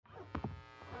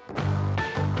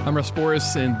I'm Russ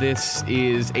Boris, and this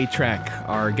is 8-Track.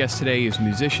 Our guest today is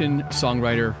musician,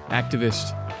 songwriter,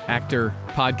 activist, actor,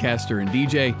 podcaster, and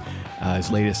DJ.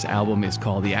 His latest album is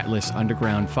called The Atlas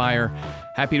Underground Fire.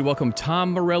 Happy to welcome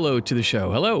Tom Morello to the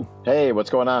show. Hello. Hey,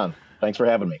 what's going on? Thanks for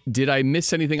having me. Did I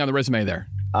miss anything on the resume there?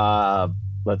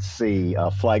 Let's see.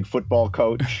 Flag football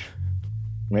coach,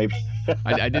 maybe.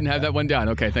 I didn't have that one down.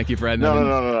 Okay, thank you for adding that in.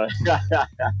 No.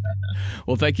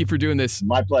 Well, thank you for doing this.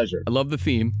 My pleasure. I love the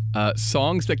theme.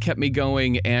 Songs that kept me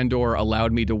going and or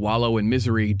allowed me to wallow in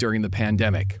misery during the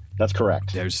pandemic. That's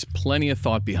correct. There's plenty of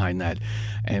thought behind that.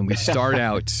 And we start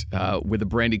out with a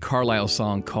Brandi Carlile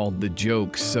song called The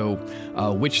Joke. So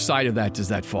which side of that does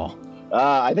that fall?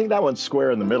 I think that one's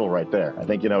square in the middle right there. I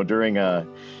think,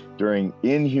 during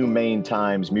inhumane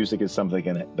times, music is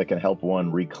something that can help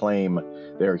one reclaim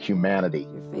their humanity.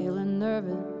 You're feeling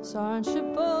nervous, aren't you,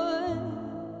 boy?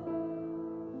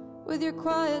 With your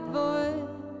quiet voice.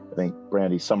 I think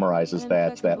Brandi summarizes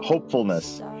that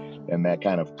hopefulness and that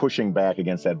kind of pushing back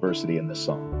against adversity in this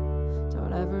song.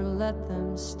 Don't ever let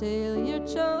them steal your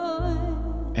joy.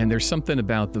 And there's something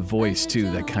about the voice, too,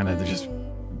 that kind of just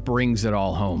brings it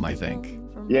all home, I think.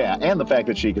 Yeah, and the fact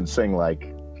that she can sing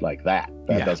like that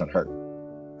doesn't hurt.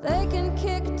 They can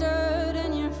kick dirt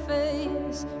in your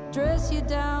face, dress you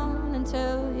down and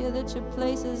tell you that your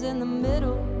place is in the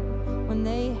middle when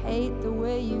they hate the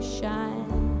way you shine.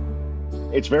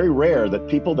 It's very rare that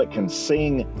people that can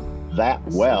sing that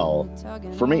well,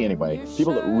 for me anyway,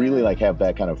 people that really have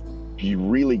that kind of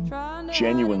really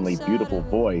genuinely beautiful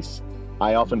voice,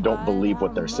 I often don't believe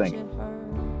what they're singing.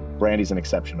 Brandi's an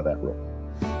exception to that rule.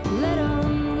 Let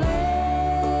 'em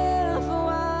laugh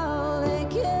while they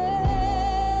can.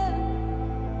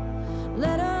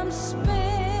 Let 'em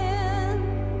spin.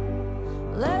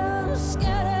 Let 'em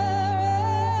scatter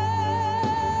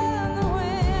in the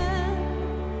wind.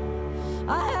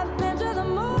 I have been to the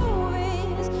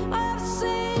movies. I have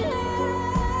seen it.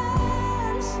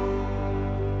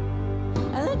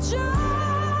 And the jokes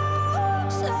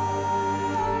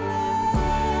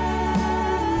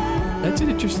That's an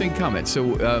interesting comment.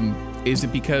 So is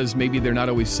it because maybe they're not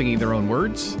always singing their own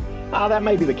words? That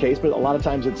may be the case, but a lot of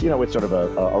times it's sort of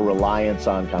a reliance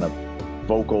on kind of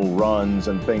vocal runs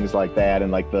and things like that,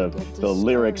 and the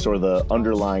lyrics or the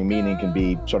underlying meaning can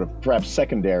be sort of perhaps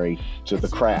secondary to the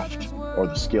craft or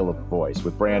the skill of the voice.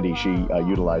 With Brandi, she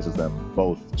utilizes them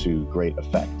both to great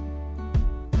effect.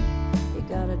 You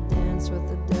gotta dance with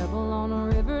the devil on a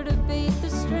river to beat the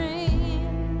stream.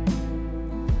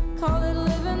 Call it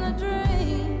living the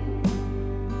dream.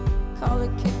 Call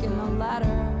it kicking the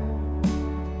ladder.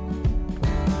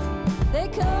 They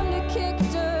come to kick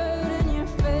dirt in your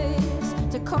face,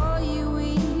 to call you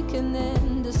weak and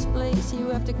then displace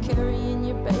you after carrying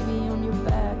your baby on your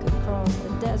back across the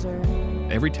desert.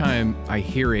 Every time I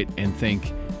hear it and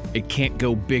think, it can't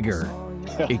go bigger,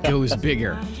 it goes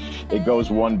bigger. It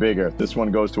goes one bigger. This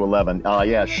one goes to 11.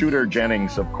 Shooter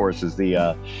Jennings, of course, is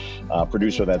the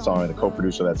producer of that song, the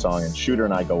co-producer of that song. And Shooter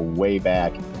and I go way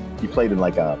back. He played in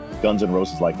a Guns N'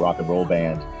 Roses rock and roll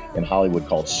band in Hollywood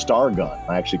called Stargun.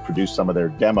 I actually produced some of their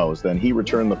demos. Then he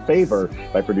returned the favor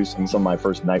by producing some of my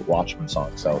first Night Watchman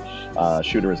songs. So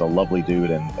Shooter is a lovely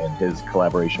dude, and his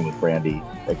collaboration with Brandi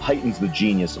heightens the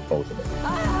genius of both of them.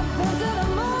 I have been to the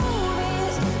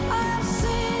movies, I have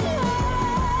seen it,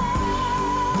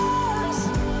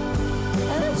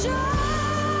 and the jokes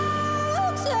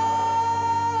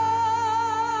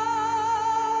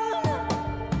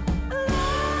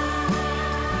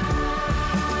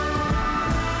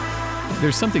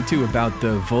There's something, too, about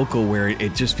the vocal where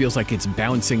it just feels like it's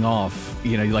bouncing off,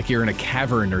 like you're in a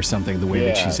cavern or something, the way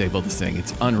that she's able to sing.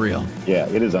 It's unreal. Yeah,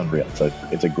 it is unreal.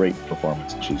 It's a great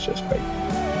performance, and she's just great.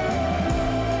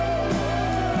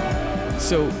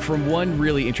 So from one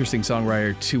really interesting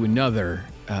songwriter to another,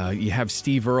 you have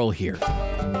Steve Earle here.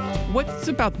 What's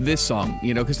about this song?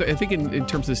 Because I think in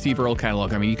terms of the Steve Earle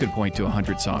catalog, you could point to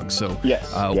 100 songs. So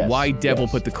yes, why Devil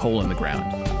Put the Coal in the Ground?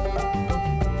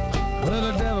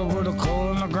 Well, the devil put a coal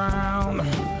in the ground.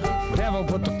 Devil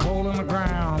put the coal in the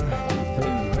ground.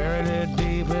 Buried it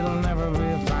deep, it'll never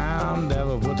be found.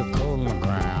 Devil put the coal in the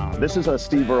ground. This is a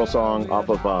Steve Earle song off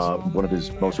of one of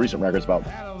his most recent records about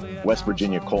West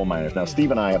Virginia coal miners. Now, Steve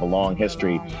and I have a long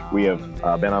history. We have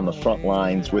been on the front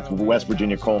lines with West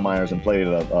Virginia coal miners and played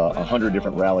at 100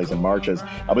 different rallies and marches.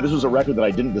 But this was a record that I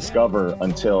didn't discover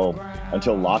until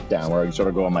lockdown, where I could sort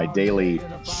of go on my daily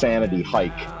sanity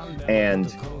hike.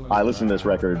 And I listened to this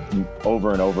record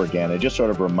over and over again. It just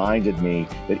sort of reminded me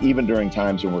that even during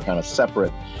times when we're kind of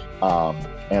separate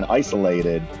and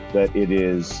isolated, that it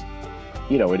is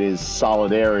it is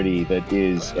solidarity that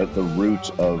is at the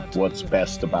root of what's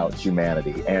best about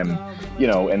humanity. And,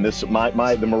 and this, the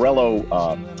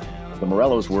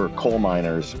Morellos were coal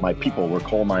miners. My people were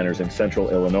coal miners in central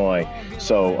Illinois.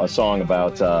 So a song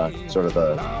about sort of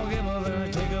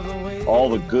all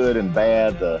the good and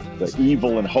bad, the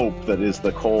evil and hope that is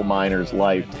the coal miner's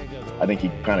life. I think he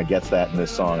kind of gets that in this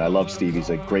song. I love Steve. He's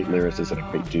a great lyricist and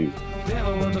a great dude.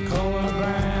 Devil with the coal in the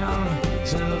ground.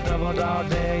 Send the double dog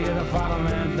there, you're the bottom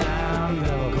man down.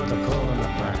 Devil with the coal in the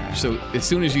ground. So as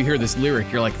soon as you hear this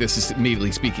lyric, you're like, this is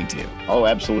immediately speaking to you. Oh,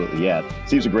 absolutely, yeah.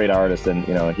 Steve's a great artist, and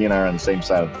he and I are on the same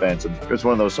side of the fence. And it's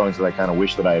one of those songs that I kind of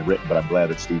wish that I had written, but I'm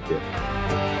glad that Steve did.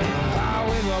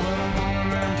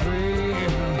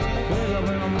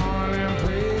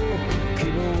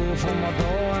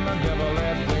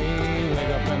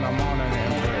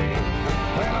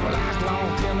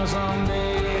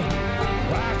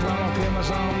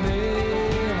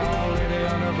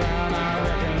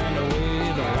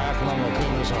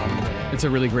 It's a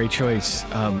really great choice.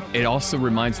 It also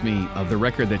reminds me of the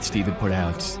record that Steve had put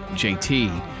out,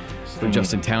 JT, for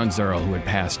Justin Townes Earl, who had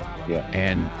passed. Yeah.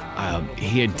 And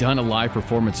he had done a live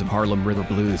performance of Harlem River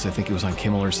Blues. I think it was on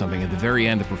Kimmel or something. At the very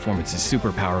end, the performance is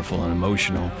super powerful and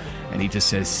emotional. And he just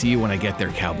says, "See you when I get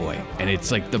there, cowboy." And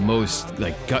it's like the most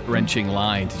gut-wrenching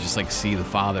line to just see the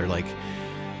father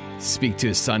speak to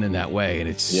his son in that way. And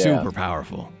it's super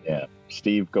powerful. Yeah.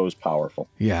 Steve goes powerful.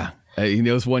 Yeah. He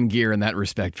knows one gear in that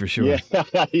respect for sure.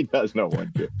 Yeah, he does know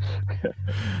one gear.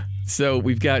 So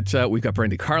we've got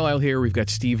Brandi Carlile here. We've got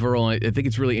Steve Earle. I think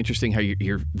it's really interesting how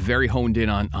you're very honed in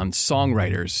on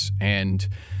songwriters. And,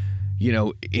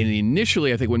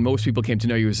 initially, I think when most people came to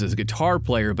know you as a guitar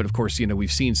player, but of course,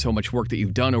 we've seen so much work that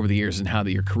you've done over the years and how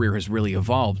that your career has really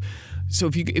evolved. So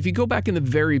if you go back in the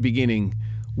very beginning,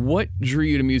 what drew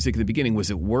you to music in the beginning? Was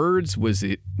it words? Was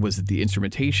it the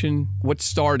instrumentation? What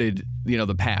started,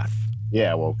 the path?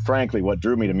 Yeah, well, frankly, what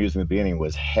drew me to music in the beginning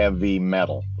was heavy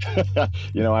metal.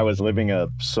 I was living a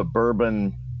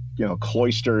suburban,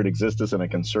 cloistered existence in a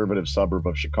conservative suburb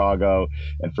of Chicago.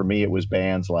 And for me, it was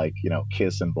bands like,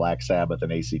 Kiss and Black Sabbath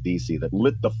and AC/DC that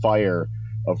lit the fire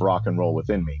of rock and roll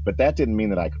within me. But that didn't mean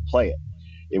that I could play it.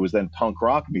 It was then punk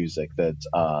rock music that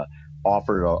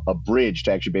offered a bridge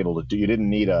to actually be able to do. You didn't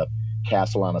need a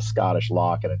Castle on a Scottish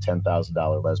Lock and a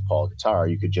 $10,000 Les Paul guitar.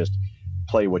 You could just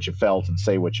play what you felt and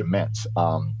say what you meant.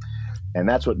 And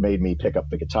that's what made me pick up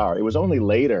the guitar. It was only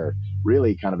later,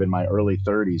 really kind of in my early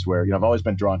 30s, where, I've always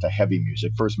been drawn to heavy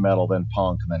music, first metal, then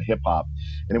punk, and then hip hop.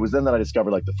 And it was then that I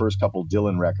discovered the first couple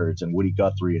Dylan records and Woody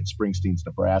Guthrie and Springsteen's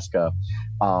Nebraska.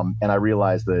 And I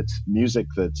realized that music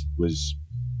that was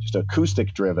just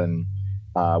acoustic driven,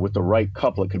 with the right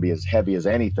couplet, could be as heavy as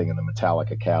anything in the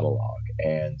Metallica catalog.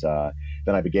 And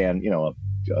then I began,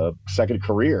 a second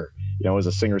career, as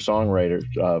a singer-songwriter,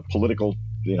 political,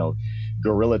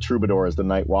 guerrilla troubadour as the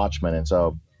Night Watchman. And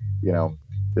so,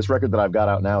 this record that I've got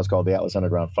out now is called The Atlas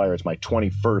Underground Fire. It's my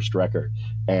 21st record.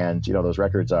 And, those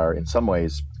records are in some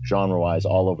ways genre-wise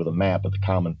all over the map, but the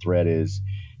common thread is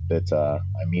that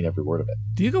I mean every word of it.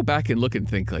 Do you go back and look and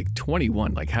think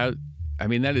 21, how,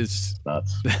 that is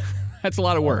nuts. That's a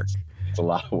lot of work. It's a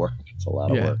lot of work. It's a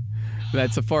lot of work.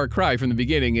 That's a far cry from the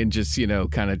beginning and just,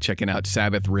 kind of checking out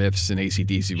Sabbath riffs and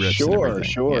AC/DC riffs and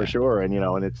everything. Sure. And,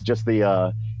 and it's just the,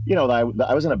 I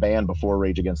was in a band before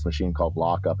Rage Against the Machine called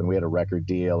Lockup, and we had a record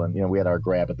deal, and, we had our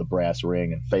grab at the brass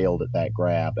ring and failed at that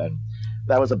grab. And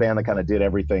that was a band that kind of did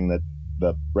everything that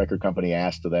the record company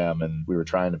asked of them, and we were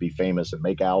trying to be famous and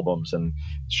make albums, and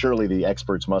surely the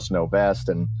experts must know best.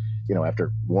 And,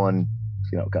 after one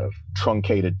kind of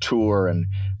truncated tour and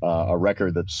a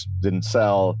record that didn't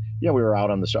sell, we were out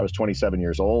on I was 27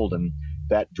 years old, and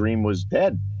that dream was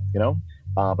dead,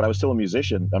 but I was still a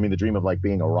musician. The dream of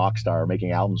being a rock star,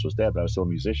 making albums was dead, but I was still a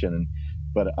musician.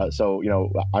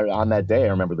 On that day, I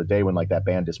remember the day when that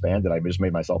band disbanded, I just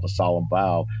made myself a solemn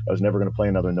vow. I was never going to play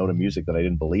another note of music that I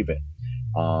didn't believe in.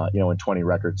 And 20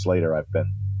 records later, I've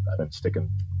been sticking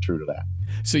true to that.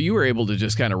 So you were able to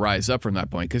just kind of rise up from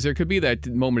that point, because there could be that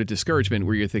moment of discouragement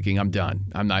where you're thinking, I'm done.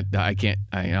 I'm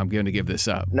going to give this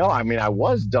up. No, I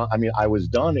was done. I was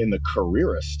done in the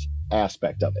careerist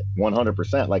aspect of it,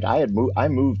 100%. I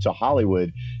moved to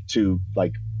Hollywood to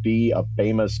be a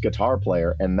famous guitar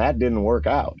player, and that didn't work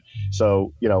out.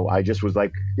 So, I just was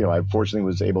I fortunately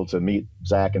was able to meet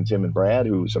Zach and Tim and Brad,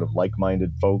 who sort of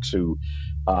like-minded folks who,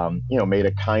 made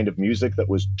a kind of music that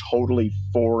was totally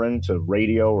foreign to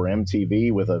radio or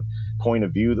MTV, with a point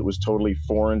of view that was totally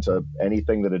foreign to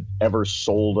anything that had ever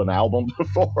sold an album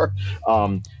before.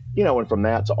 And from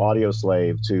that to Audio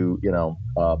Slave to,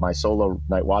 my solo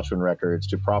Night Watchman records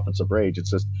to Prophets of Rage,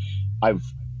 it's just, I've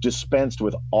dispensed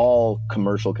with all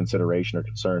commercial consideration or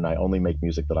concern. I only make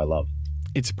music that I love.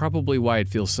 It's probably why it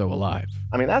feels so alive.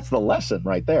 I mean, that's the lesson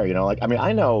right there. You know, like, I mean,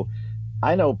 I know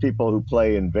people who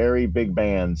play in very big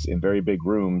bands in very big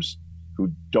rooms who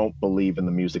don't believe in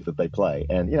the music that they play.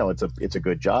 And, you know, it's a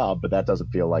good job, but that doesn't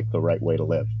feel like the right way to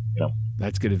live, you know?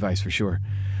 That's good advice for sure.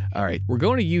 All right, we're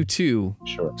going to U2.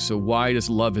 Sure. So why does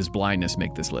Love Is Blindness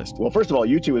make this list? Well, first of all,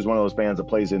 U2 is one of those bands that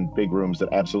plays in big rooms that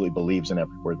absolutely believes in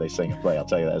every word they sing and play. I'll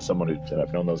tell you that as someone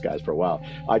I've known those guys for a while.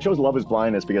 I chose Love Is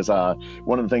Blindness because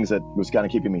one of the things that was kind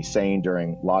of keeping me sane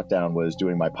during lockdown was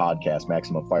doing my podcast,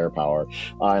 Maximum Firepower.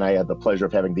 And I had the pleasure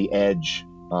of having The Edge,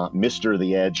 Mr.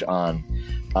 The Edge on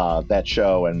that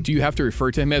show. And do you have to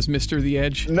refer to him as Mr. The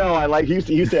Edge? No, he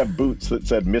used to have boots that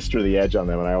said Mr. The Edge on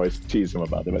them, and I always teased him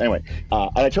about them. But anyway,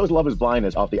 I chose Love Is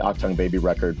Blindness off the Achtung Baby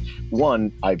record.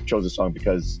 One, I chose the song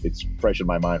because it's fresh in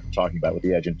my mind from talking about it with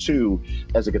The Edge. And two,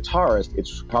 as a guitarist,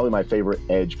 it's probably my favorite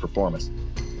Edge performance.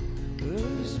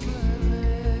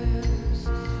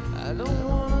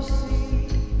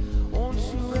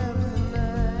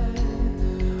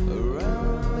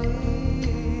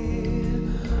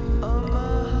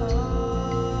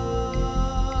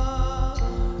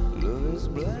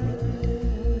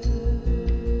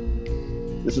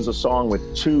 This is a song with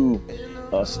two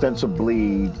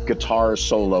ostensibly guitar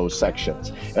solo sections.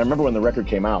 And I remember when the record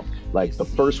came out, like the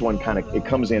first one it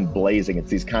comes in blazing. It's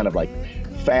these kind of like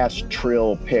fast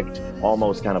trill picked,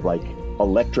 almost kind of like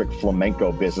electric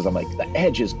flamenco business. I'm like, the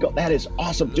Edge that is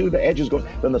awesome, dude. The Edge is going.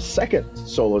 Then the second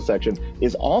solo section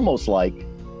is almost like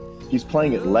he's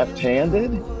playing it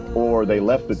left-handed, or they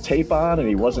left the tape on and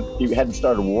he hadn't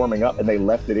started warming up and they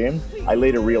left it in. I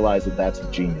later realized that that's a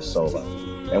genius solo.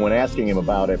 And when asking him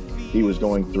about it, he was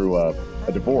going through a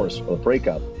divorce or a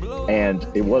breakup. And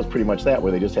it was pretty much that, where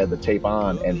they just had the tape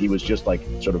on and he was just like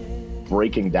sort of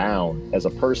breaking down as a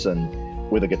person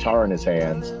with a guitar in his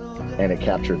hands. And it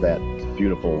captured that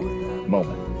beautiful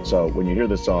moment. So when you hear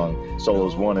this song,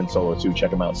 Solos 1 and Solo 2,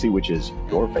 check them out. See which is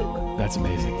your favorite. That's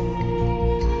amazing.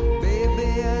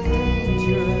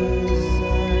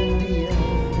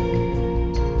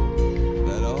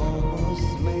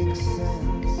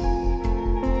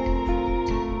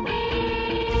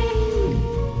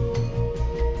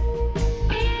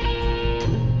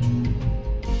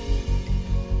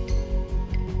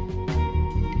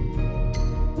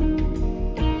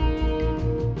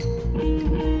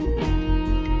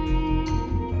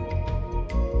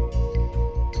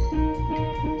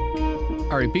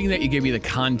 All right, being that you gave me the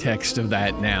context of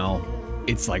that now,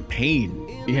 it's like pain,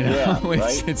 you know? Yeah,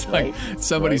 it's like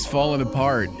somebody's falling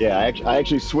apart. Yeah, I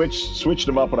actually switched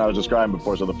them up when I was describing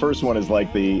before. So the first one is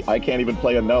like I can't even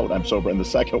play a note, I'm sober. And the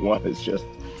second one is just,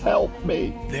 help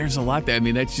me. There's a lot there. I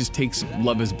mean, that just takes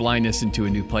Love Is Blindness into a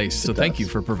new place. So thank you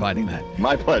for providing that.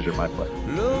 My pleasure, my pleasure.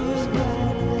 Love is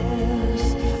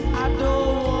blindness, I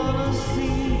don't wanna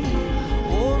see,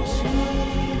 won't you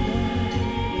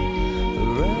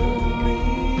around me,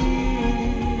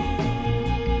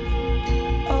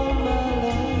 all my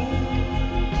life,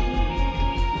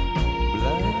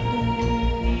 blindness.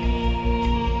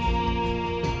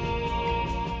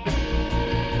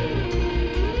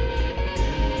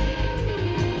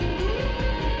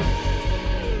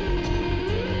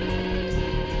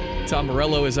 Tom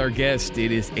Morello is our guest.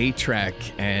 It is 8-Track,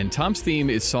 and Tom's theme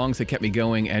is songs that kept me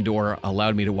going and or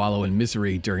allowed me to wallow in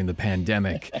misery during the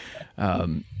pandemic.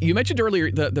 You mentioned earlier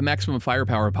the Maximum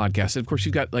Firepower podcast. And of course,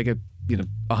 you've got like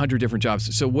 100 different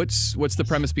jobs. So what's the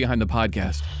premise behind the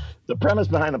podcast? The premise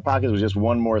behind the podcast was just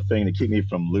one more thing to keep me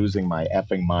from losing my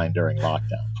effing mind during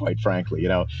lockdown, quite frankly,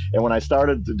 And when I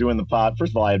started doing the pod,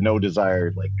 first of all, I had no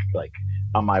desire, like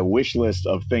on my wish list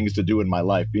of things to do in my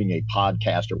life, being a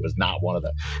podcaster was not one of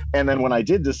them. And then when I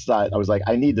did decide, I was like,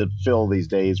 I need to fill these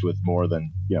days with more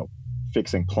than,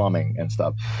 fixing plumbing and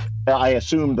stuff. I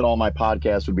assumed that all my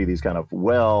podcasts would be these kind of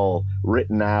well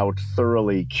written out,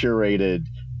 thoroughly curated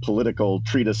political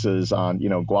treatises on,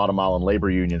 Guatemalan labor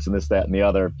unions and this, that, and the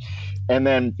other. And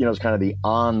then, it's kind of the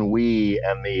ennui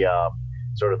and the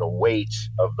sort of the weight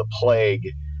of the plague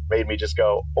made me just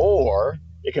go, or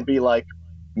it can be like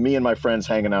me and my friends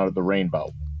hanging out at the Rainbow,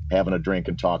 having a drink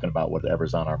and talking about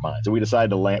whatever's on our minds. So we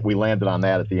decided we landed on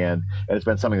that at the end. And it's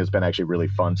been something that's been actually really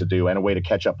fun to do and a way to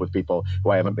catch up with people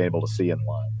who I haven't been able to see in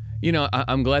live.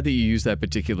 I'm glad that you use that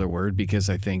particular word because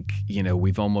I think,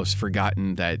 we've almost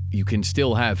forgotten that you can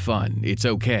still have fun. It's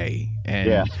okay.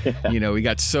 And, we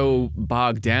got so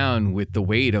bogged down with the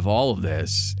weight of all of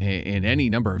this in any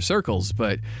number of circles.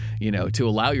 But, to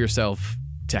allow yourself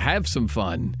to have some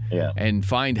fun and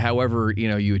find however,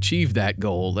 you achieve that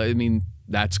goal. I mean,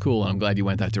 That's cool. I'm glad you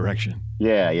went that direction.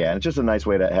 Yeah. And it's just a nice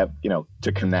way to have,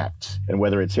 to connect. And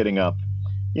whether it's hitting up,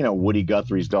 Woody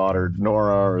Guthrie's daughter,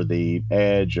 Nora, or the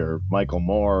Edge, or Michael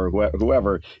Moore, or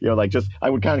whoever, I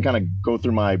would kind of go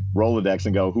through my Rolodex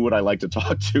and go, who would I like to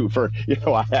talk to for,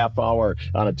 a half hour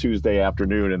on a Tuesday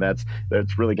afternoon? And that's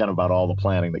really kind of about all the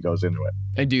planning that goes into it.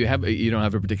 And you don't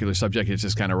have a particular subject, it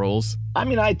just kind of rolls? I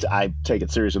mean, I take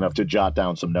it serious enough to jot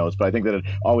down some notes, but I think that it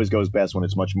always goes best when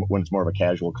it's more of a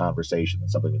casual conversation than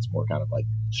something that's more kind of like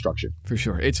structured. For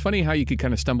sure. It's funny how you could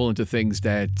kind of stumble into things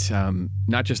that,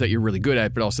 not just that you're really good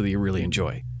at, but also that you really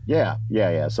enjoy. Yeah.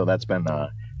 So that's very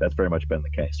much been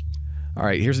the case. All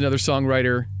right, here's another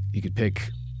songwriter. You could pick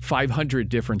 500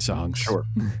 different songs. Sure.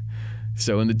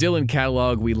 So in the Dylan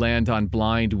catalog, we land on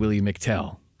Blind Willie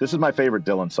McTell. This is my favorite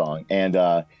Dylan song, and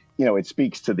it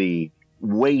speaks to the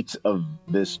weight of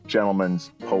this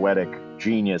gentleman's poetic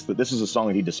genius that this is a song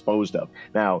that he disposed of.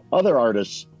 Now, other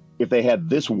artists, if they had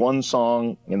this one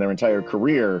song in their entire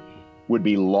career, would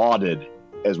be lauded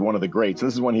as one of the greats.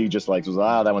 This is one he just was,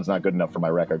 that one's not good enough for my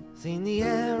record. Seen the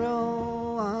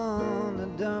arrow on the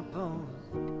doorpost,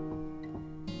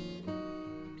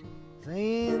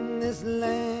 saying this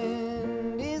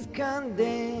land is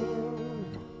condemned,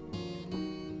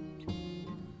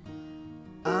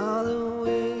 all the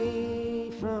way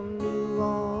from New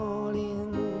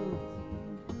Orleans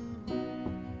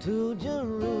to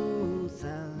Jerusalem.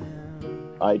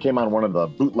 It came on one of the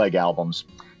bootleg albums,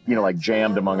 like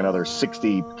jammed among another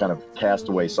 60 kind of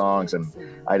castaway songs. And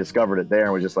I discovered it there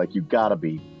and was just like, you gotta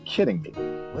be kidding me.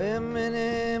 Where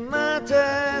many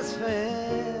martyrs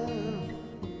fell,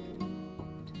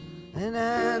 and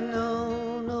I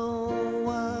know no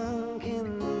one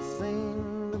can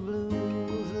sing the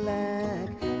blues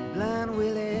like Blind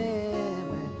Willie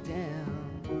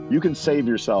McTell. You can save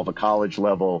yourself a college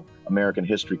level American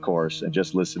history course and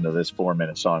just listen to this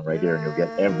 4-minute song right here, and you'll get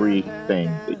everything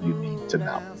that you need to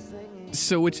know.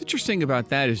 So what's interesting about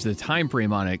that is the time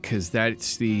frame on it, because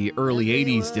that's the early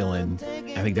 80s Dylan.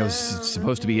 I think that was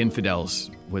supposed to be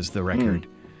Infidels was the record.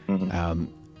 Mm-hmm.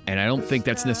 And I don't think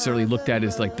that's necessarily looked at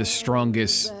as like the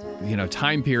strongest,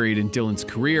 time period in Dylan's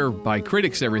career by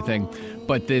critics and everything.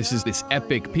 But this is this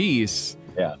epic piece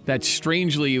that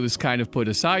strangely was kind of put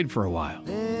aside for a while.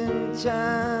 Them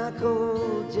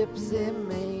charcoal gypsy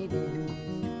maidens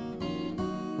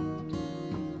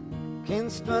can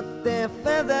strut their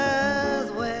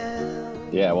feathers well.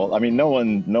 Yeah, well, I mean, no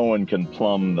one can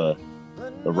plumb the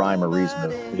rhyme or reason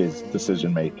of his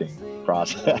decision-making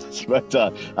process, but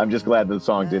I'm just glad that the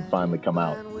song did finally come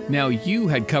out. Now, you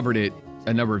had covered it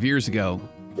a number of years ago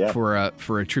for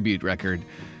a tribute record.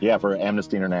 Yeah, for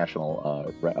Amnesty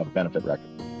International, a benefit record.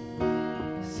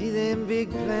 See them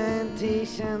big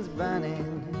plantations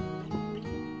burning,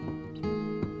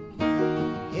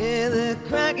 hear the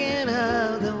cracking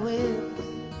of the whips,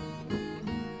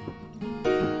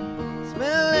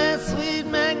 smell that sweet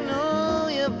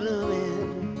magnolia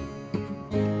blooming,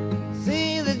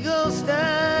 see the ghost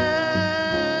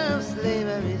of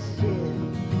slavery ship.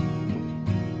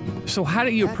 So how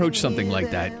do you approach something like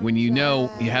that when you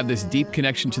have this deep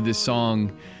connection to this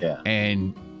song,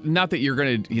 and not that you're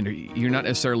going to, you're not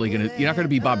going to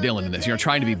be Bob Dylan in this. You're not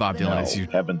trying to be Bob Dylan.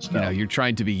 Heavens no. You're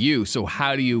trying to be you. So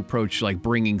how do you approach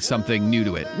bringing something new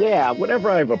to it? Yeah, whenever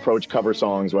I've approached cover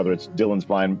songs, whether it's Dylan's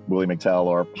Blind Willie McTell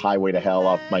or Highway to Hell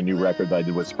off my new record that I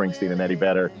did with Springsteen and Eddie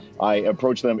Vedder, I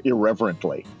approach them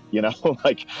irreverently.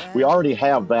 We already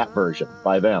have that version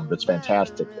by them. That's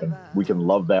fantastic. And we can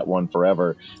love that one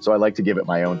forever. So I like to give it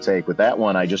my own take. With that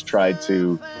one, I just tried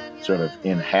to sort of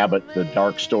inhabit the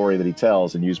dark story that he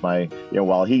tells and use my,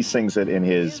 while he sings it in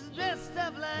his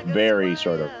very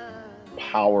sort of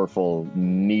powerful,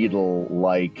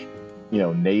 needle-like,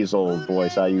 nasal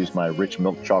voice, I use my rich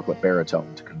milk chocolate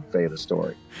baritone to convey the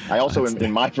story. I also,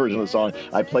 in my version of the song,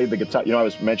 I played the guitar. I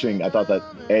was mentioning, I thought that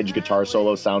Edge guitar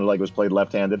solo sounded like it was played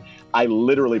left-handed. I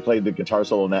literally played the guitar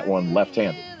solo in that one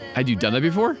left-handed. Had you done that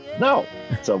before? No.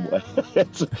 So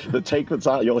it's the take that's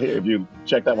on. You'll hear if you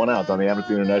check that one out. It's on the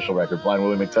Amnesty International record, Blind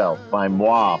Willie McTell by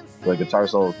Moi. The guitar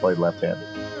solo is played left-handed.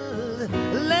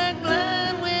 Like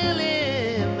Blind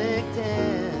Willie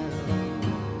McTell.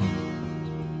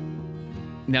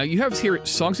 Now, you have here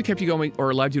songs that kept you going or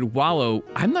allowed you to wallow.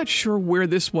 I'm not sure where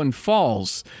this one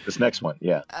falls. This next one,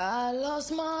 yeah. I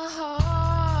lost my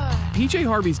heart. PJ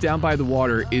Harvey's Down by the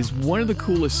Water is one of the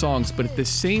coolest songs, but at the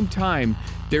same time,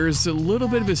 there's a little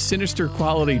bit of a sinister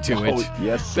quality to it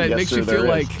that makes you feel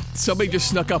like somebody just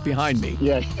snuck up behind me.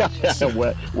 Yeah,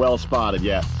 well spotted,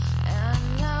 yeah.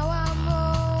 And now I'm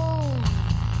old.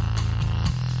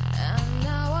 And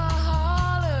now I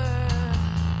holler.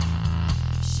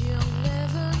 She'll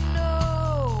never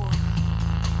know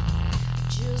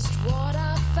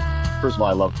First of all,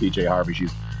 I love PJ Harvey.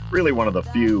 She's really one of the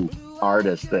few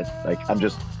artists that like I'm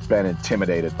just been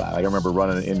intimidated by. Like, I remember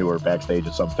running into her backstage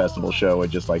at some festival show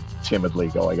and just like timidly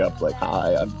going up like,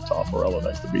 "Hi, I'm Tom Morello,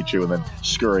 nice to meet you," and then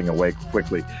scurrying away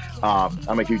quickly.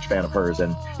 I'm a huge fan of hers,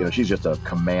 and she's just a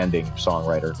commanding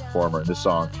songwriter, performer. This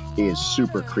song is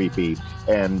super creepy,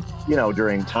 and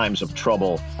during times of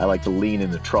trouble, I like to lean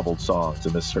into troubled songs,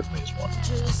 and this certainly is one.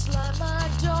 Just like my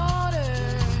daughter,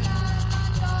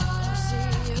 I'll see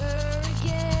her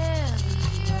again.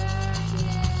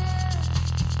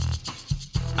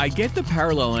 I get the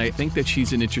parallel, and I think that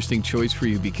she's an interesting choice for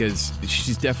you because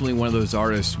she's definitely one of those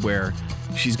artists where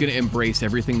she's going to embrace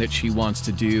everything that she wants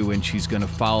to do, and she's going to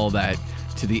follow that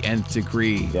to the nth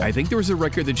degree. Yeah. I think there was a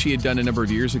record that she had done a number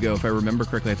of years ago, if I remember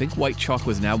correctly. I think White Chalk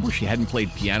was an album where she hadn't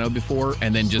played piano before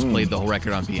and then just played the whole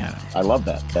record on piano. I love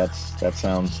that. That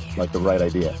sounds like the right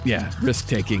idea. Yeah,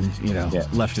 risk-taking,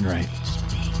 left and right.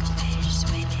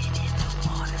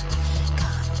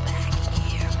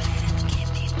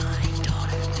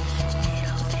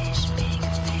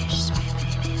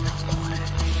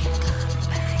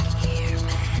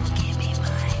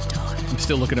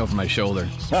 Still looking over my shoulder.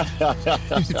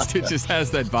 It just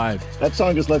has that vibe. That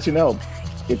song just lets you know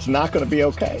it's not going to be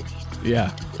okay.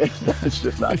 Yeah. It's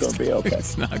just not going to be okay.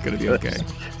 It's not going to be okay.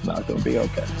 It's not going to be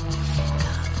okay.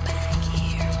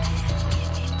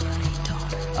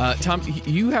 Tom,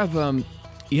 you have a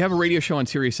radio show on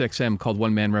Sirius XM called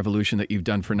One Man Revolution that you've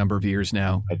done for a number of years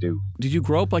now. I do. Did you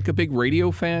grow up like a big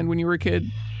radio fan when you were a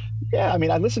kid? Yeah, I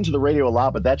mean, I listened to the radio a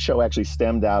lot, but that show actually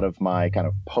stemmed out of my kind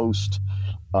of post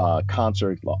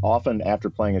concert. Often after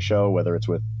playing a show, whether it's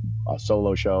with a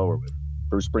solo show or with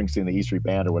Bruce Springsteen, the E Street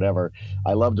Band or whatever,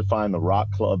 I love to find the rock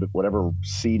club, whatever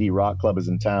seedy rock club is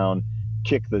in town,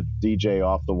 kick the DJ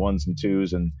off the ones and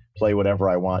twos and play whatever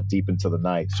I want deep into the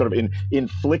night. Sort of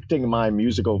inflicting my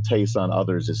musical taste on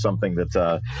others is something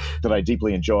that I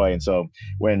deeply enjoy. And so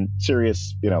when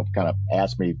Sirius, kind of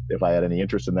asked me if I had any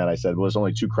interest in that, I said, well, there's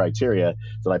only two criteria: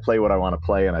 that I play what I want to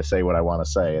play and I say what I want to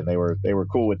say. And they were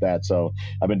cool with that. So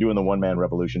I've been doing the One Man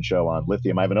Revolution show on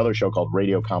Lithium. I have another show called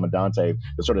Radio Commandante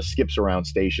that sort of skips around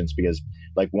stations because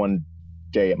like one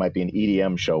day it might be an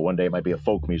EDM show, one day it might be a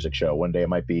folk music show, one day it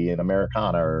might be an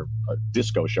Americana or a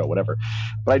disco show, whatever.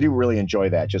 But I do really enjoy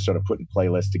that, just sort of putting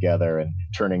playlists together and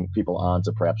turning people on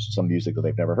to perhaps some music that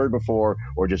they've never heard before,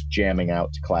 or just jamming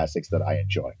out to classics that I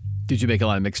enjoy. Did you make a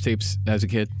lot of mixtapes as a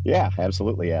kid? Yeah,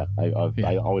 absolutely. Yeah. I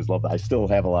always loved that. I still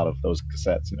have a lot of those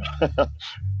cassettes.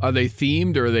 Are they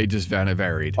themed or are they just kind of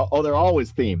varied? Oh, they're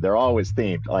always themed. They're always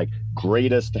themed. Like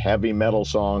greatest heavy metal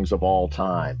songs of all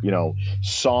time.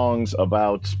 Songs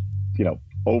about,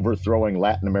 overthrowing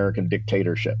Latin American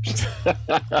dictatorships.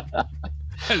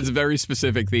 That is a very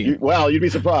specific theme. You'd be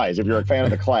surprised if you're a fan of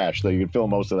The Clash, though you could fill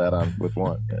most of that on with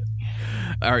one. Yeah.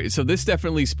 All right, so this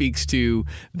definitely speaks to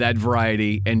that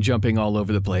variety and jumping all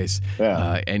over the place.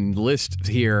 Yeah. And list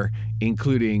here,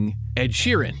 including Ed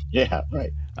Sheeran. Yeah,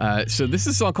 right. So this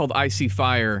is a song called I See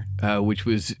Fire, which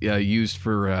was used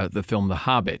for the film The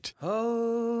Hobbit.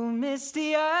 Oh,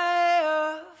 misty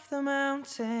eye of the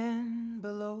mountain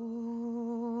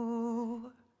below,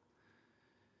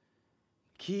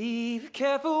 keep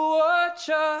careful watch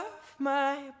of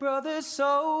my brother's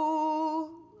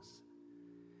souls.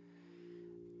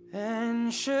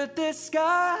 And should the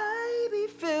sky be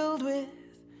filled with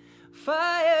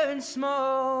fire and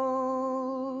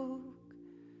smoke,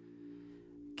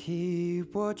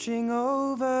 keep watching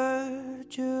over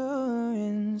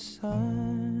during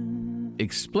sun.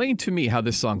 Explain to me how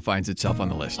this song finds itself on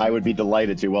the list. I would be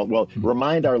delighted to. Well,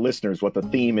 remind our listeners what the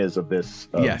theme is of this.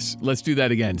 Yes, let's do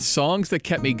that again. Songs that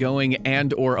kept me going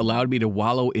and or allowed me to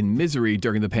wallow in misery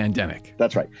during the pandemic.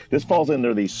 That's right. This falls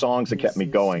under the songs that kept me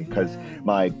going because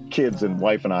my kids and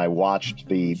wife and I watched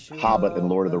the Hobbit and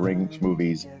Lord of the Rings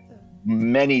movies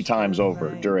many times over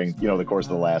during, the course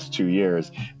of the last 2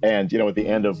 years. And, at the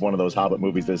end of one of those Hobbit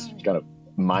movies, this kind of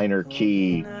minor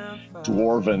key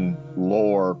dwarven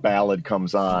lore ballad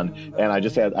comes on, and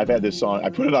I've had this song.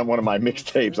 I put it on one of my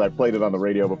mixtapes. I've played it on the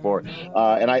radio before,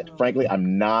 and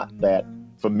I'm not that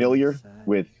familiar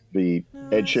with the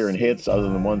Ed Sheeran hits other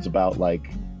than the ones about like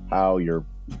how your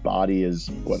body is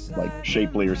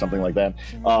shapely or something like that.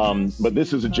 But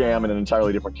this is a jam in an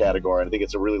entirely different category, and I think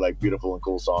it's a really beautiful and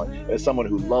cool song. And as someone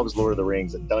who loves Lord of the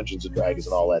Rings and Dungeons and Dragons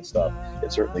and all that stuff,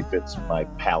 it certainly fits my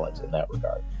palate in that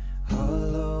regard.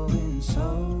 Hollow in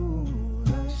soul,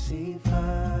 I see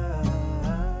fire,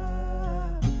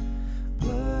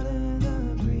 blood in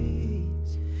the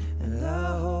breeze, and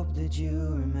I hope that you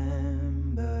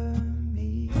remember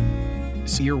me.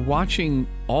 you're watching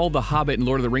all the Hobbit and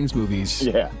Lord of the Rings movies.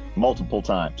 Yeah, multiple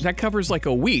times. That covers like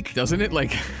a week, doesn't it?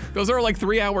 Like, those are like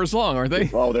 3 hours long, aren't they?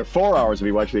 Oh, they're 4 hours if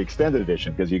you watch the extended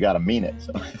edition because you got to mean it.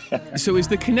 So is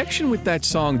the connection with that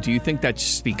song, do you think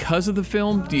that's because of the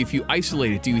film? If you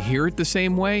isolate it, do you hear it the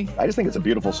same way? I just think it's a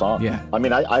beautiful song. Yeah. I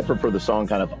mean, I prefer the song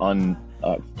kind of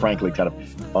frankly, kind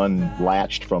of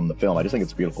unlatched from the film. I just think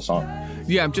it's a beautiful song.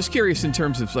 Yeah, I'm just curious in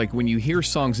terms of like when you hear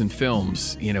songs in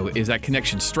films, is that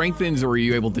connection strengthens or are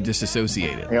you able to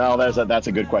disassociate it? That's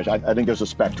a good question. I think there's a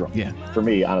spectrum. Yeah. For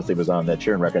me, honestly, it was on that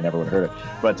Sheeran record. I never would have heard it.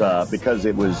 But because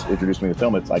it was introduced me to the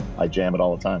film, I jam it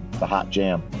all the time. The hot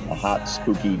jam. A hot,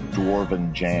 spooky,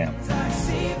 dwarven jam.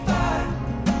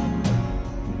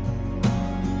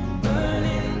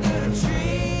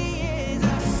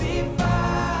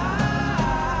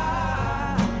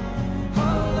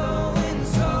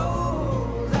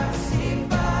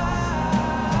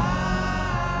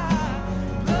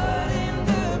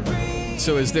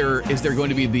 So is there going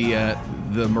to be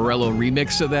the Morello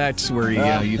remix of that, where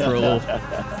you throw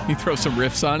some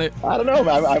riffs on it? I don't know.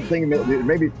 I'm thinking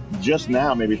maybe just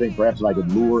now, perhaps I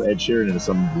could lure Ed Sheeran into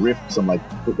some riff,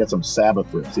 get some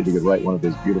Sabbath riff. See if he could write one of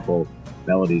his beautiful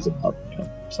melodies about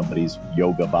somebody's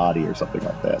yoga body or something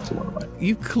like that. So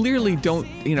you clearly don't,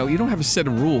 you don't have a set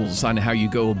of rules on how you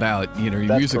go about, your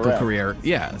That's musical correct. career.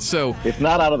 Yeah. So it's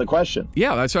not out of the question.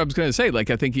 Yeah, that's what I was going to say. Like,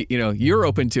 I think, you're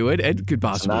open to it. Ed could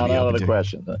possibly It's not be out open of the to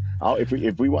question.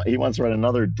 If he wants to write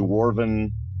another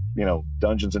dwarven,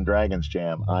 Dungeons and Dragons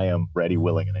jam, I am ready,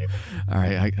 willing, and able. All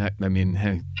right. I mean,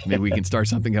 hey, maybe we can start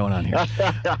something going on here.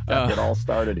 It all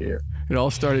started here. It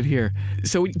all started here.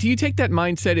 So do you take that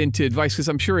mindset into advice? Because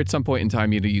I'm sure at some point in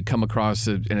time, you come across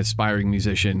an aspiring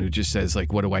musician who just says,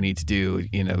 like, what do I need to do?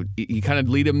 You kind of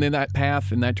lead them in that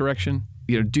path, in that direction.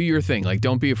 Do your thing. Like,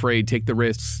 don't be afraid. Take the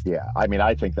risks. Yeah. I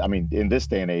mean, in this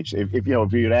day and age, if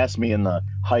you'd asked me in the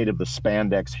height of the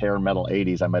spandex hair metal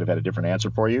 80s, I might have had a different answer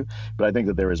for you. But I think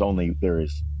that there is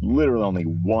literally only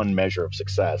one measure of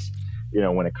success,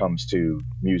 when it comes to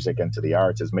music and to the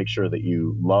arts, is make sure that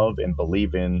you love and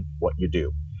believe in what you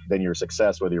do. Then your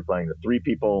success, whether you're playing to 3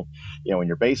 people, in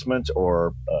your basement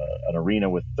or an arena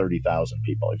with 30,000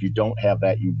 people. If you don't have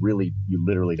that, you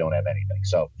literally don't have anything.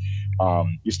 So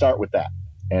you start with that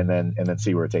and then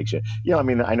see where it takes you.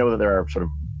 I know that there are sort of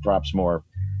perhaps more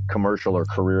commercial or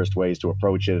careerist ways to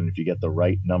approach it. And if you get the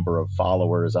right number of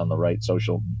followers on the right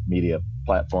social media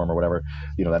platform or whatever,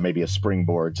 that may be a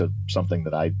springboard to something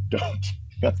that I don't.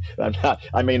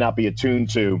 I may not be attuned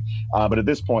to, but at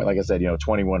this point, like I said,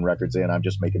 21 records in, I'm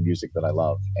just making music that I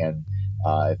love. And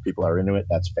if people are into it,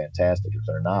 that's fantastic. If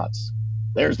they're not,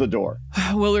 there's the door.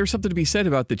 Well, there's something to be said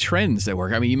about the trends that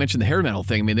work. I mean, you mentioned the hair metal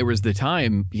thing. I mean, there was the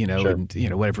time, Sure.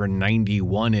 whatever,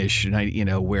 91-ish,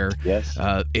 where Yes.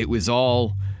 It was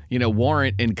all,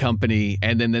 Warrant and company,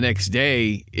 and then the next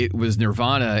day it was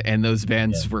Nirvana, and those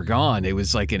bands were gone. It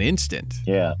was like an instant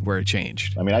where it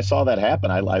changed. I mean, I saw that happen.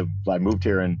 I moved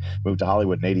here and moved to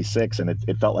Hollywood in '86, and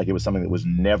it felt like it was something that was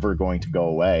never going to go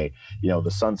away. The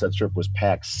Sunset Strip was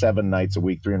packed 7 nights a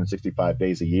week, 365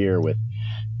 days a year with,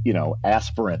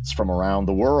 aspirants from around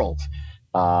the world.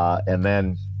 And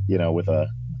then, with a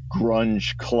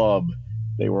grunge club,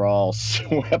 they were all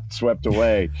swept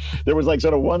away. There was like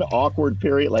sort of one awkward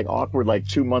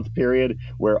 2-month period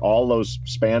where all those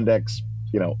spandex,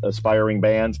 aspiring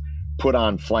bands put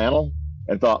on flannel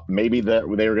and thought maybe that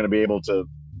they were going to be able to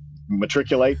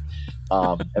matriculate.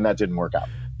 And that didn't work out.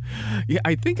 Yeah,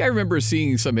 I think I remember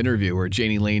seeing some interview where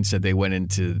Janie Lane said they went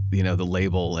into, the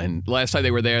label, and last time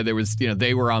they were there was,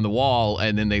 they were on the wall,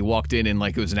 and then they walked in and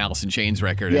like it was an Alice in Chains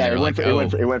record. Yeah, and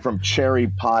it went from cherry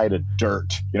pie to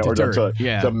dirt,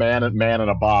 to man in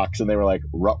a box, and they were like,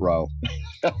 ruh-roh.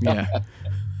 Yeah,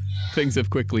 things have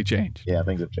quickly changed. Yeah,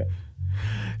 things have changed.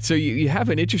 So you have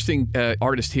an interesting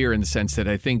artist here in the sense that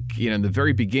I think, in the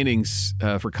very beginnings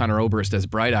for Conor Oberst as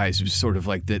Bright Eyes was sort of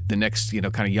like the next, kind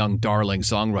of young darling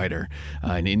songwriter,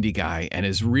 an indie guy, and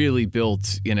has really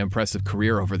built an impressive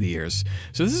career over the years.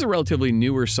 So this is a relatively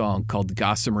newer song called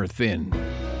Gossamer Thin.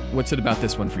 What's it about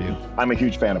this one for you? I'm a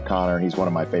huge fan of Conor. He's one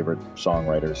of my favorite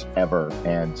songwriters ever.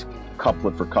 And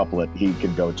couplet for couplet, he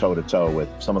can go toe-to-toe with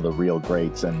some of the real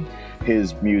greats. And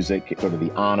his music, sort of the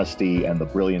honesty and the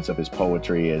brilliance of his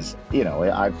poetry is,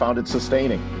 I found it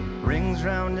sustaining. Rings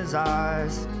round his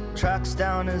eyes, tracks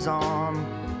down his arm.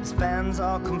 His fans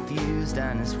are confused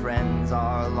and his friends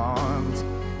are alarmed.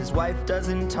 His wife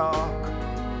doesn't talk,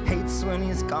 hates when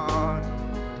he's gone.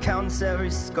 Counts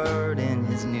every skirt in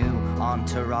his new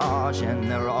entourage, and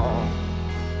they're all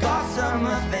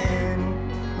gossamer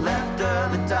thin, left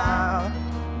of the dial,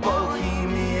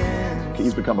 bohemian.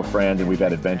 He's become a friend, and we've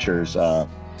had adventures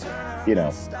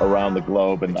around the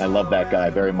globe. And I love that guy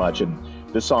very much. And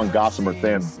this song, Gossamer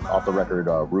Thin, off the record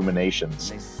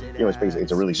Ruminations,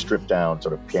 it's a really stripped down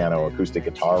sort of piano, acoustic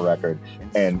guitar record.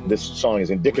 And this song is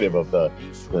indicative of the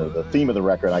theme of the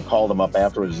record. I called him up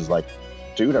afterwards. He's like,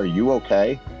 dude, are you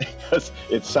okay? Because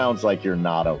it sounds like you're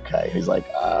not okay. He's like,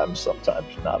 I'm sometimes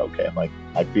not okay. I'm like,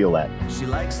 I feel that. She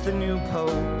likes the new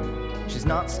pope. She's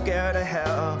not scared of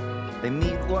hell. They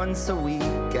meet once a week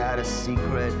at a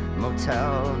secret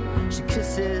motel. She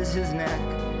kisses his neck.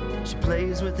 She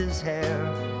plays with his hair.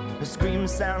 Her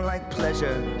screams sound like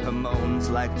pleasure, her moans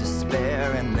like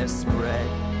despair, and they're spread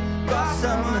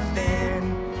gossamer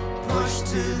thin, pushed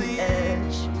to the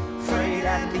edge, frayed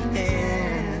at the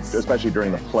ends. Especially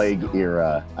during the plague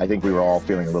era, I think we were all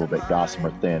feeling a little bit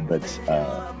gossamer thin, but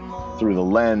through the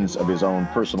lens of his own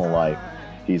personal life,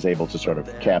 he's able to sort of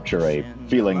capture a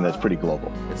feeling that's pretty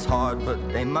global. It's hard,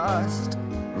 but they must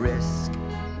risk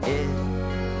it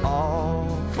all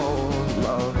for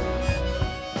love.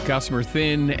 Gossamer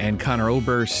Thin and Conor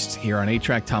Oberst here on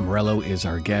 8-Track. Tom Morello is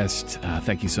our guest.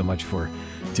 Thank you so much for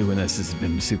doing this. This has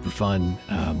been super fun.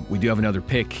 We do have another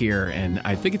pick here, and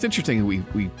I think it's interesting.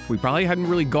 We probably hadn't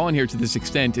really gone here to this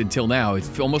extent until now.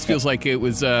 It almost feels like it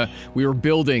was we were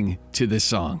building to this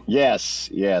song. Yes.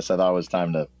 I thought it was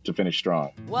time to finish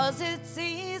strong. Was it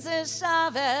Cesar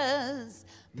Chavez?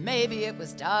 Maybe it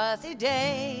was Dorothy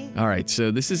Day. All right,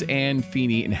 so this is Anne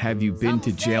Feeney and Have You Been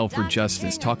to Jail for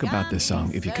Justice? Talk about this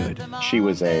song, if you could. She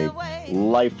was a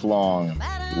lifelong,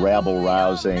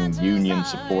 rabble-rousing,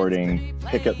 union-supporting,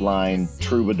 picket line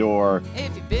troubadour.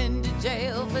 If you've been to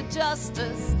jail for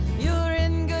justice, you're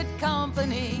in good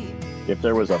company. If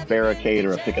there was a barricade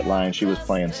or a picket line, she was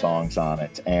playing songs on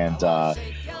it. And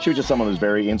she was just someone who was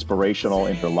very inspirational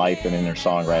in her life and in her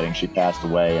songwriting. She passed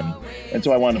away, and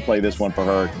so I wanted to play this one for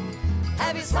her.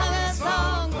 Have you sung a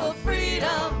song for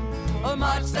freedom or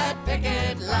marched that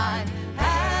picket line?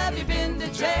 Have you been to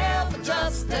jail for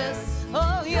justice?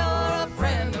 Oh, you're a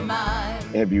friend of mine.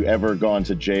 Have you ever gone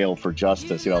to jail for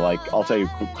justice? I'll tell you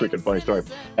a quick and funny story.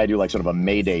 I do sort of a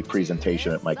May Day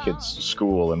presentation at my kids'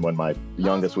 school, and when my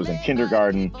youngest was in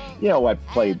kindergarten, I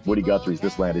played Woody Guthrie's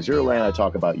This Land Is Your Land. I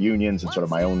talk about unions and sort of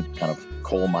my own kind of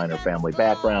coal miner family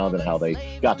background and how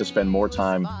they got to spend more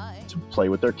time to play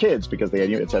with their kids because they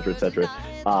had, et cetera, et cetera.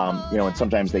 And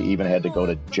sometimes they even had to go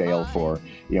to jail for,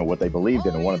 what they believed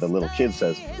in. And one of the little kids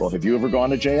says, well, have you ever gone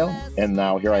to jail? And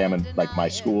now here I am in my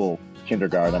school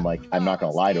kindergarten. I'm like, I'm not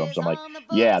going to lie to him. So I'm like,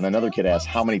 yeah. And another kid asks,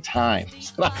 how many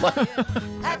times? And I'm like,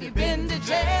 have you been to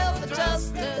jail for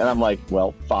justice? And I'm like,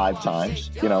 well, 5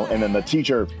 times, and then the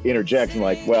teacher interjects and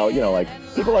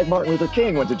people like Martin Luther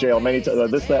King went to jail many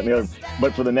times, this, that, and the other.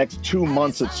 But for the next 2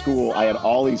 months at school, I had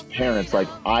all these parents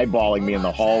eyeballing me in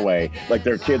the hallway, like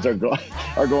their kids are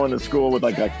going to school with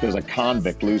there's a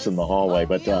convict loose in the hallway,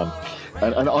 but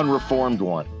an unreformed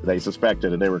one, they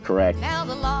suspected, and they were correct. Now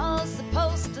the law's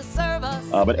supposed to serve us.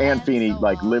 But Anne Feeney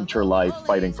lived her life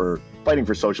fighting for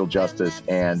social justice,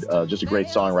 and just a great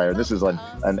songwriter. This is an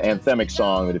anthemic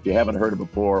song that if you haven't heard it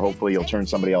before, hopefully you'll turn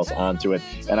somebody else onto it.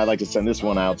 And I'd like to send this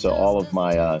one out to all of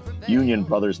my union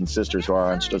brothers and sisters who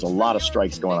are on. There's a lot of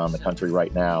strikes going on in the country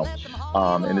right now,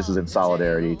 and this is in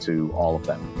solidarity to all of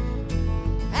them.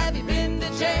 Have you been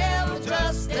to jail for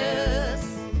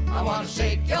justice? I want to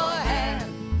shake your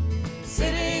hand.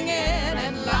 Sitting in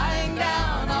and lying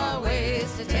down are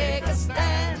ways to take a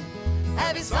stand.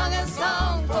 Have you sung a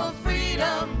song for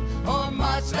freedom or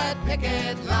marched that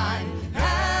picket line?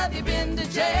 Have you been to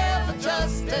jail for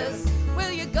justice?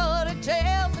 Will you go to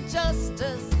jail for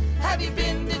justice? Have you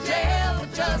been to jail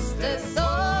for justice?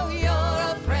 Oh, you're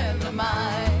a friend of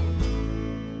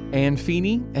mine. Anne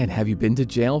Feeney and Have You Been to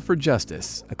Jail for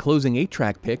Justice, a closing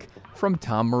 8-track pick from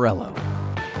Tom Morello.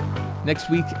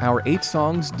 Next week, our 8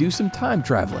 songs do some time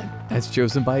traveling, as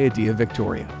chosen by Adia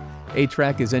Victoria.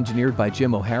 8-Track is engineered by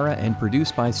Jim O'Hara and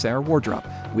produced by Sarah Wardrop,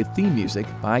 with theme music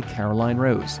by Caroline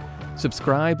Rose.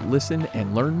 Subscribe, listen,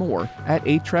 and learn more at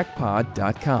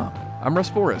 8trackpod.com. I'm Russ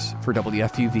Boris for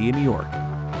WFUV in New York.